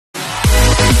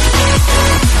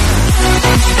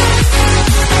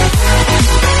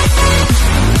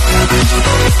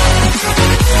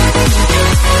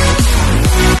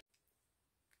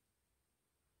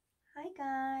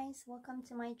welcome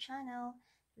to my channel.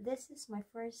 This is my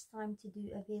first time to do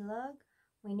a vlog.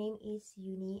 My name is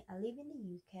Uni. I live in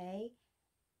the UK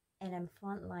and I'm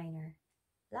frontliner.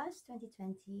 Last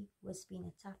 2020 was been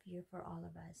a tough year for all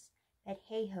of us. But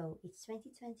hey ho, it's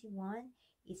 2021.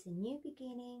 It's a new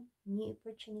beginning, new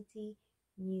opportunity,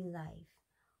 new life.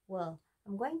 Well,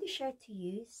 I'm going to share to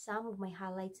you some of my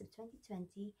highlights of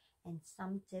 2020 and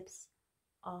some tips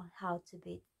on how to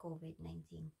beat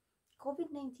COVID-19.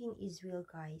 COVID-19 is real,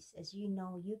 guys. As you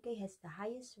know, UK has the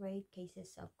highest rate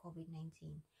cases of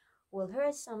COVID-19. Well, here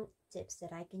are some tips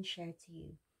that I can share to you.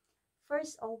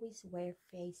 First, always wear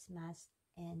face mask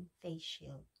and face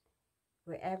shield.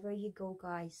 Wherever you go,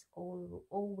 guys,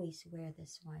 always wear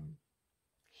this one.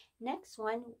 Next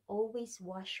one, always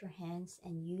wash your hands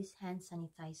and use hand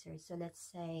sanitizer. So let's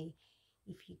say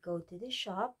if you go to the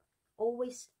shop,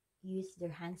 always use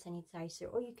their hand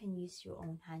sanitizer, or you can use your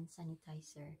own hand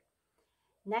sanitizer.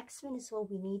 Next one is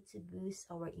we need to boost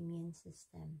our immune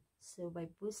system. So by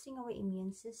boosting our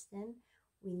immune system,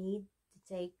 we need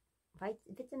to take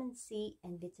vitamin C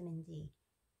and vitamin D.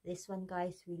 This one,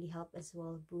 guys, really help as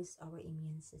well boost our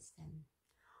immune system.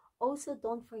 Also,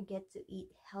 don't forget to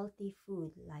eat healthy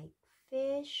food like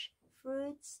fish,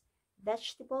 fruits,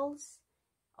 vegetables.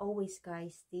 Always,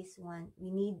 guys, this one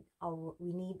we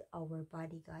need our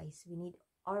body, guys.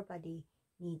 Our body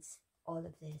needs all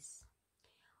of this.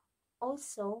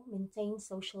 Also, maintain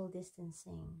social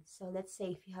distancing. So let's say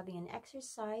if you're having an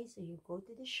exercise or you go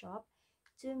to the shop,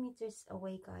 2 meters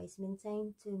away, guys.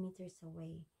 Maintain 2 meters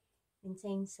away.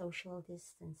 Maintain social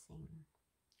distancing.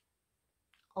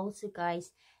 Also,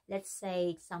 guys, let's say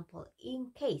example,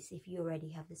 in case if you already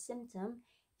have the symptom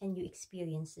and you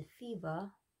experience a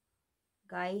fever,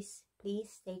 guys,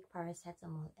 please take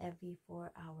paracetamol every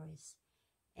 4 hours.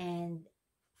 And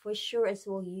for sure as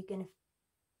well, you're gonna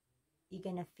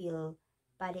feel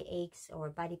body aches or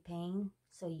body pain.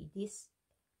 So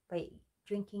by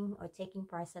drinking or taking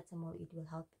paracetamol, it will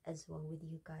help as well with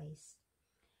you guys.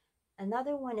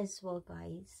 Another one as well,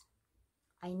 guys,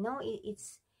 I know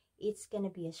it's gonna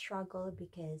be a struggle,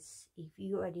 because if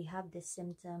you already have this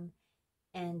symptom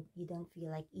and you don't feel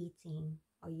like eating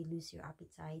or you lose your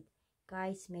appetite,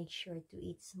 guys, make sure to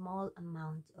eat small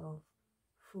amount of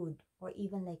food, or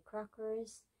even like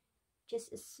crackers,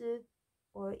 just a soup,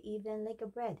 or even like a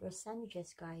bread or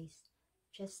sandwiches, guys.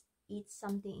 Just eat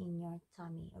something in your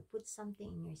tummy or put something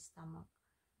in your stomach.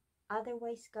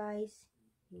 Otherwise, guys,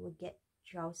 you will get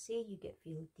drowsy, you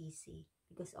feel dizzy,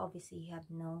 because obviously you have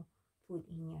no food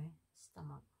in your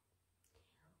stomach.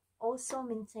 Also,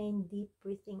 maintain deep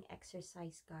breathing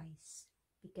exercise, guys,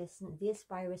 because this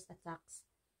virus attacks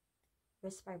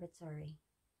respiratory.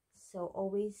 So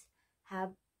always have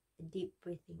a deep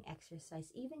breathing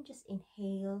exercise, even just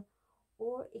inhale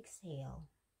or exhale.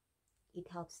 It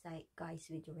helps, like, guys,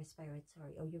 with your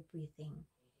respiratory or your breathing.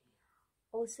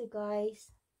 Also,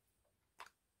 guys,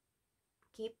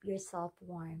 keep yourself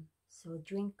warm. So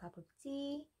drink a cup of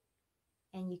tea,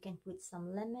 and you can put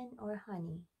some lemon or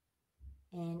honey,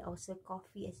 and also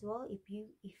coffee as well. If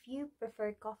you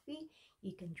prefer coffee,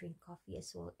 you can drink coffee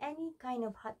as well. Any kind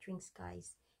of hot drinks,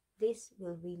 guys. This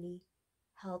will really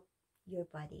help your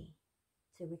body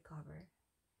to recover.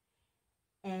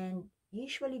 And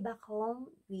usually back home,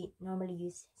 we normally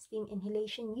use steam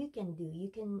inhalation. You can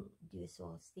do as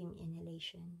well steam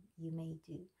inhalation.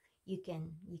 You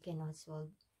can also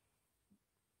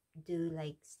do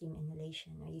like steam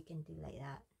inhalation, or you can do like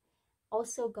that.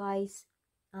 Also, guys,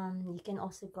 you can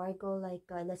also gargle, like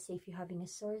let's say if you're having a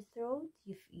sore throat,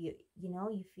 you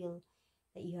feel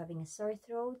that you're having a sore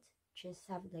throat, just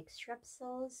have like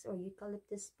strepsils or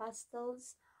eucalyptus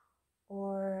pastils,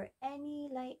 or any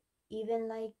even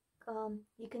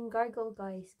you can gargle,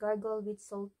 guys. Gargle with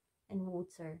salt and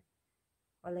water,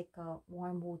 or like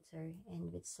warm water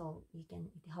and with salt. It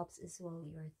helps as well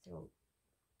your throat.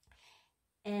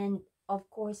 And of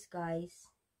course, guys,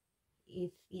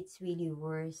 if it's really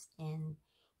worse, and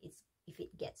if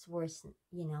it gets worse,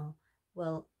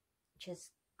 well,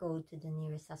 just go to the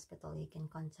nearest hospital. You can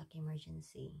contact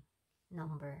emergency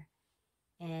number.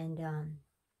 And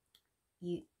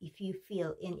if you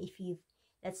feel, and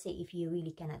let's say if you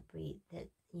really cannot breathe, that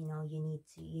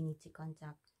you need to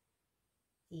contact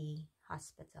the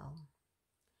hospital.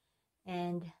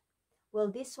 And well,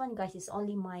 this one, guys, is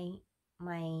only my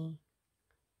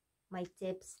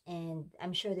tips, and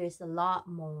I'm sure there's a lot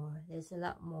more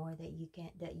that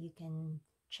you can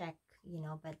check,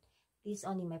 but these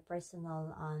only my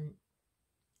personal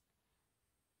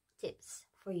tips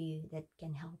for you that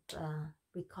can help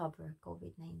recover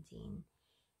COVID-19.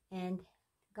 And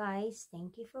guys,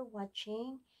 thank you for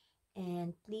watching,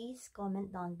 and please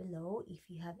comment down below if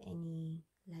you have any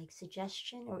like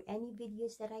suggestion or any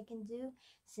videos that I can do,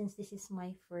 since this is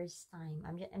my first time.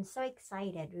 I'm so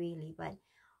excited, really. But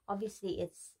obviously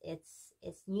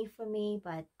it's new for me,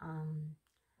 but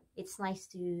it's nice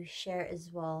to share as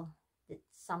well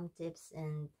some tips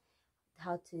and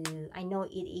how to. I know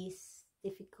it is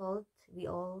difficult.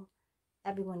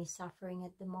 Everyone is suffering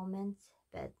at the moment,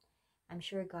 but I'm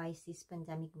sure, guys, this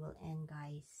pandemic will end,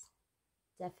 guys.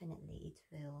 Definitely it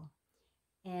will.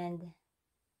 And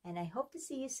I hope to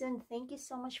see you soon. Thank you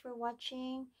so much for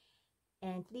watching,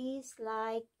 and please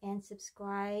like and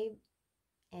subscribe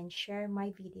and share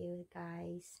my video,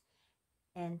 guys.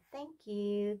 And thank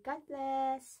you. God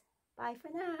bless. Bye for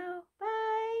now.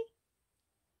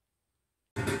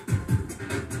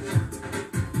 Bye.